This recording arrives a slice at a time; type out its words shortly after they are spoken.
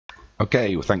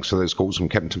Okay, well, thanks for those calls from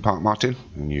Kempton Park, Martin.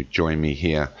 And you join me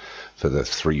here for the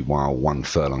 3-mile, 1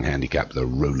 furlong handicap, the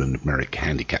Rowland Meyrick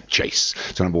handicap chase.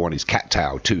 So number 1 is Cat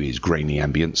Tao, 2 is Grainy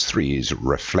Ambience, 3 is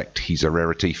Reflect, He's a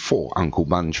Rarity, 4 Uncle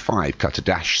Bunge, 5 Cut a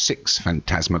Dash, 6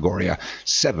 Phantasmagoria,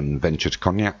 7 Venture to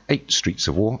Cognac, 8 Streets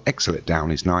of War, Excellent Down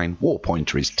is 9, War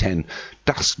Pointer is 10,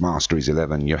 Dustmaster is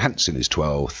 11, Johansson is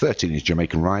 12, 13 is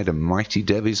Jamaican Ride, and Mighty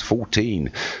Dev is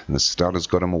 14. And the starter's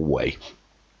got them away.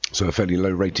 So a fairly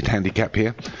low rated handicap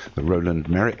here, the Rowland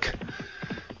Meyrick,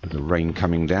 with the rain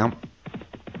coming down.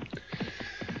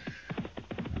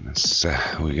 And that's,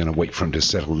 we're going to wait for him to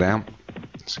settle down.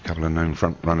 There's a couple of known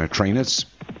front runner trainers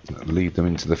that lead them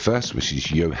into the first, which is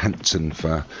Johansson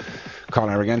for Carl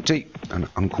Arroganti, and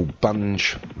Uncle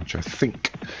Bunge, which I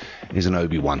think is an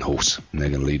Obi-Wan horse, and they're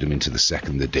going to lead them into the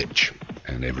second, the ditch,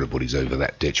 and everybody's over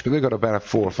that ditch. But they've got about a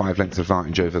 4 or 5 length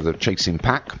advantage over the chasing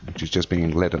pack, which is just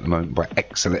being led at the moment by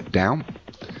Excellent Down.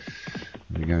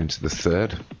 We go into the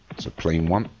third. It's a plain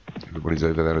one. Everybody's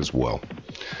over that as well.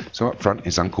 So up front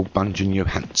is Uncle Bunge and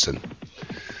Johansson.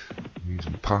 He's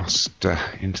passed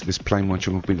into this plain one, which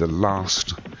will be the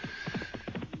last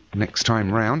next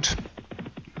time round.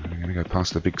 We're going to go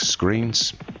past the big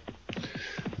screens.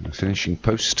 The finishing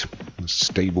post, the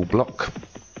stable block,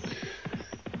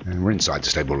 and we're inside the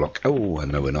stable block. Oh,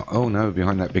 no, we're not. Oh no,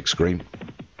 behind that big screen.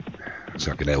 It's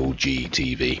like an LG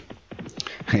TV.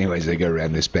 Anyways, they go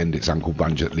around this bend. It's Uncle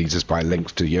Bunge that leads us by a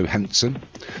length to Johansson.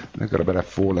 They've got about a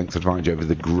 4 length advantage over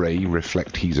the grey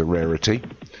Reflect, He's a Rarity.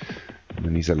 And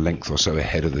then he's a length or so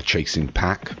ahead of the chasing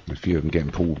pack. A few of them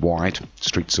getting pulled wide.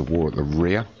 Streets of War at the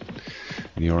rear.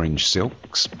 The Orange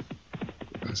Silks,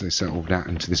 as they settled out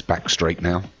into this back straight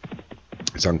now.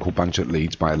 It's Uncle Bunge that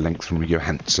leads by a length from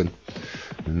Johansson.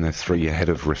 And they're 3 ahead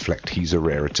of Reflect, He's a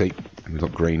Rarity. And we've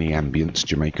got Grainy Ambience,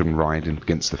 Jamaican Ride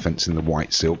against the fence in the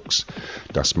White Silks.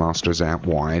 Dustmaster's out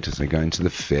wide as they go into the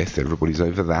 5th. Everybody's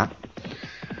over that.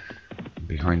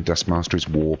 Behind Dustmaster is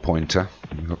War Pointer.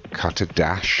 We've got Cut a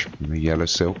Dash in the Yellow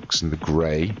Silks and the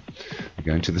Grey. We're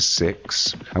going to the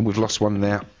 6th. And we've lost one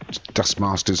there.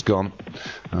 Dustmaster's gone.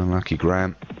 Unlucky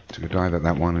Graham. Took a dive at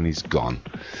that one and he's gone.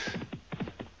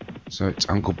 So it's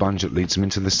Uncle Bunge that leads them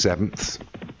into the 7th.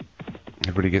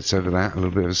 Everybody gets over that. A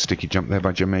little bit of a sticky jump there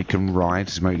by Jamaican Ride.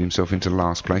 He's made himself into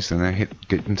last place. Then they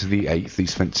get into the 8th.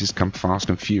 These fences come fast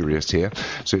and furious here.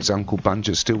 So it's Uncle Bunge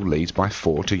that still leads by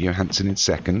 4 to Johansson in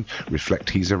 2nd. Reflect,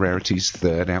 He's a Rarity's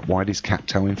 3rd. Out wide is Cat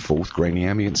Tao in 4th. Grainy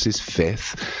Ambience is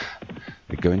 5th.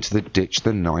 They go into the ditch,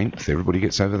 the 9th. Everybody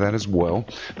gets over that as well.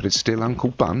 But it's still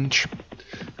Uncle Bunge.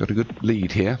 Got a good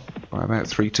lead here by about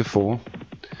 3 to 4.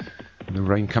 And the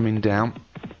rain coming down.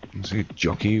 There's a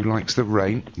jockey who likes the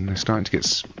rain. And they're starting to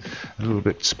get a little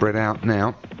bit spread out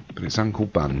now. But it's Uncle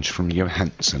Bunge from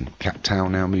Johansson. Cat Tao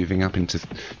now moving up into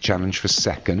challenge for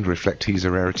 2nd. Reflect, He's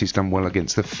a Rarity's done well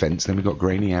against the fence. Then we've got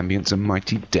Grainy Ambience and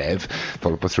Mighty Dev.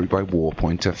 Followed by War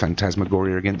Pointer.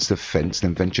 Phantasmagoria against the fence.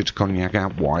 Then Venture to Cognac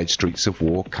out wide. Streets of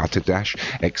War. Cut a Dash.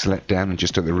 Excellent Down. And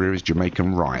just at the rear is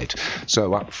Jamaican Ride.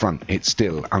 So up front, it's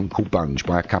still Uncle Bunge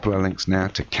by a couple of lengths now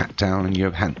to Cat Tao and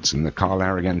Johansson. The Carl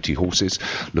Arroganti horses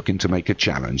looking to make a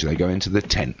challenge. They go into the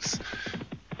 10th.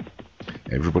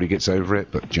 Everybody gets over it,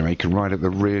 but Jamaican Ride at the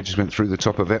rear just went through the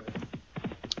top of it.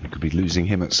 We could be losing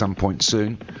him at some point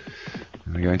soon.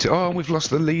 And they're going to, oh, we've lost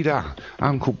the leader.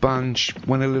 Uncle Bunge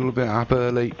went a little bit up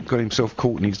early, got himself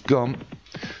caught and he's gone.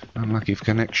 Unlucky for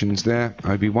connections there,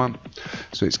 Obi-Wan.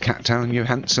 So it's Cat Tao and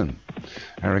Johansson.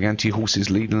 Arroganti horses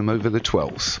leading them over the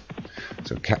 12th.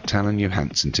 So Cat Tao and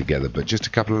Johansson together, but just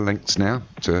a couple of lengths now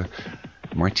to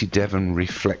Mighty Dev and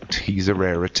Reflect, He's a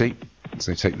Rarity.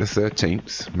 So they take the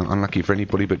 13th. Not unlucky for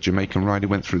anybody, but Jamaican Rider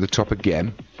went through the top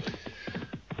again.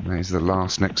 And that is the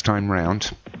last next time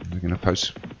round. They're going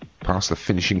to pass the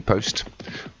finishing post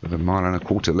with a 1.25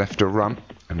 miles left to run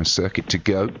and a circuit to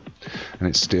go. And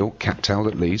it's still Cat Tao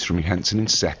that leads from Johansson in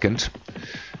 2nd.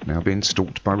 Now being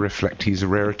stalked by Reflect, He's a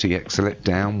Rarity, Excellent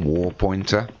Down, War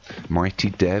Pointer,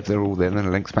 Mighty Dev, they're all there. Then a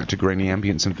length back to Grainy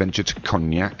Ambience and Venture to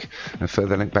Cognac. And a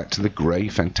further length back to the Grey,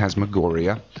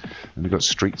 Phantasmagoria. And we've got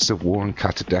Streets of War and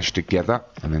Cut a Dash together.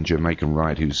 And then Jamaican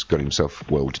Ride, who's got himself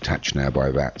well detached now by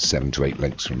about 7 to 8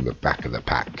 lengths from the back of the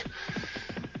pack.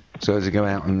 So as they go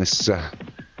out on this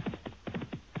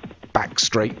back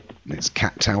straight, it's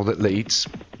Cat Tao that leads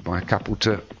by a couple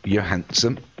to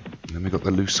Johansson. And then we've got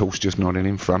the loose horse just nodding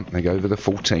in front. They go over the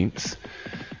 14th.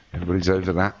 Everybody's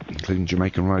over that, including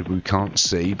Jamaican Ride, we can't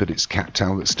see, but it's Cat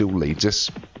Tao that still leads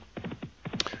us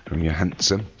from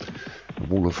Johansson. The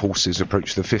wall of horses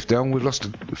approach the 5th down. We've lost,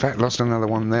 in fact, lost another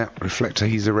one there. Reflector,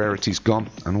 He's a Rarity's gone,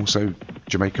 and also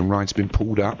Jamaican Ride's been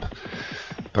pulled up.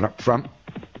 But up front,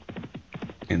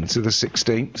 into the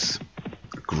 16th,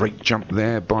 Great jump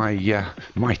there by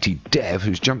Mighty Dev,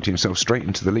 who's jumped himself straight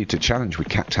into the lead to challenge with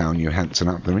Cat Tail and Johansson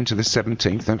up. They're into the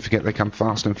 17th. Don't forget they come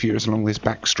fast and furious along this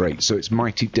back straight. So it's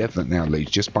Mighty Dev that now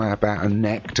leads just by about a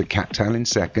neck to Cat Tail in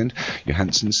second.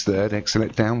 Johansson's third.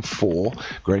 Excellent down 4.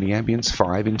 Grady Ambience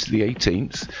 5 into the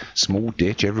 18th. Small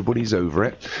ditch. Everybody's over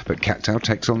it. But Cat Tail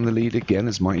takes on the lead again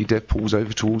as Mighty Dev pulls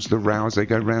over towards the row as they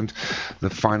go round the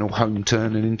final home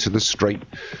turn and into the straight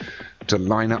to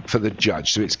line up for the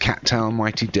judge. So it's Cat Tail and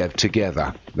Mighty Dev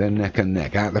together. They're neck and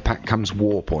neck. Out of the pack comes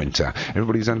War Pointer.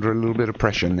 Everybody's under a little bit of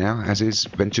pressure now, as is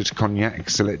Venture to Cognac,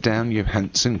 Excellent Down,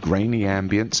 Johansson, Grainy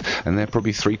Ambience, and they're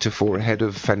probably 3 to 4 ahead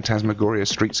of Phantasmagoria,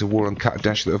 Streets of War and Cut a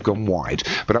Dash that have gone wide.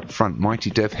 But up front, Mighty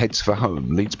Dev heads for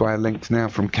home. Leads by a length now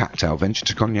from Cat Tail. Venture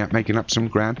to Cognac making up some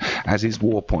ground, as is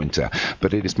War Pointer.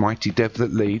 But it is Mighty Dev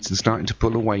that leads and starting to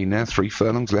pull away now. 3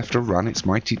 furlongs left to run. It's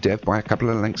Mighty Dev by a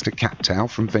couple of lengths to Cat Tail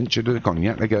from Venture to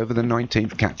Cognac. They go over the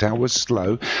 19th. Cat Tail was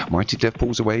slow. Mighty Dev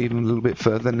pulls away even a little bit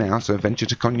further now, so Venture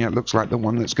to Cognac looks like the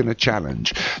one that's going to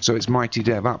challenge. So it's Mighty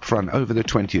Dev up front over the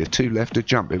 20th. 2 left to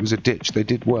jump. It was a ditch. They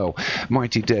did well.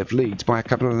 Mighty Dev leads by a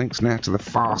couple of lengths now to the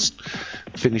fast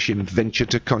finishing Venture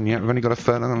to Cognac. We've only got a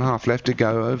furlong and a half left to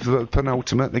go. Over the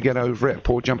penultimate, they get over it.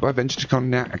 Poor jump by Venture to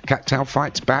Cognac. Cat Tail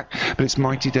fights back, but it's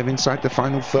Mighty Dev inside the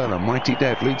final furlong. Mighty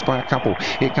Dev leads by a couple.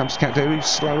 Here comes Cat Tail, who's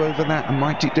slow over that, and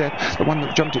Mighty Dev, the one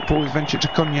that jumped it poor, is Venture to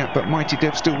Cognac, but Mighty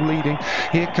Dev still leading.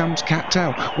 Here comes Cat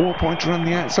Tail. War Pointer on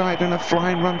the outside and a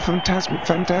flying run from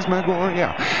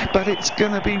Phantasmagoria, but it's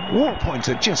going to be War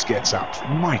Pointer just gets up.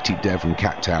 Mighty Dev and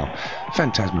Cat Tail.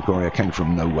 Phantasmagoria came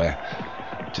from nowhere.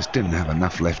 Just didn't have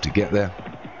enough left to get there.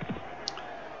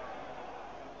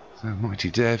 So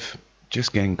Mighty Dev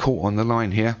just getting caught on the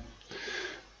line here.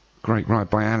 Great ride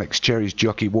by Alex Cherry's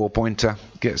jockey. War Pointer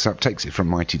gets up, takes it from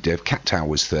Mighty Dev. Cat Tail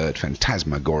was third.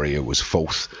 Phantasmagoria was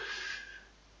fourth.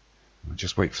 I'll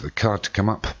just wait for the card to come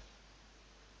up.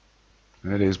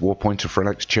 There it is, War Pointer for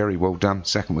Alex Cherry, well done.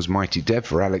 Second was Mighty Dev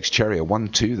for Alex Cherry, a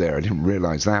 1-2 there, I didn't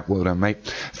realise that, well done mate.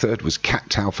 Third was Cat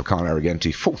Tail for Carl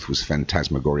Arrogante, fourth was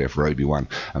Phantasmagoria for Obi-Wan,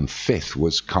 and fifth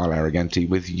was Carl Arrogante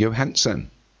with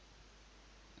Johansson.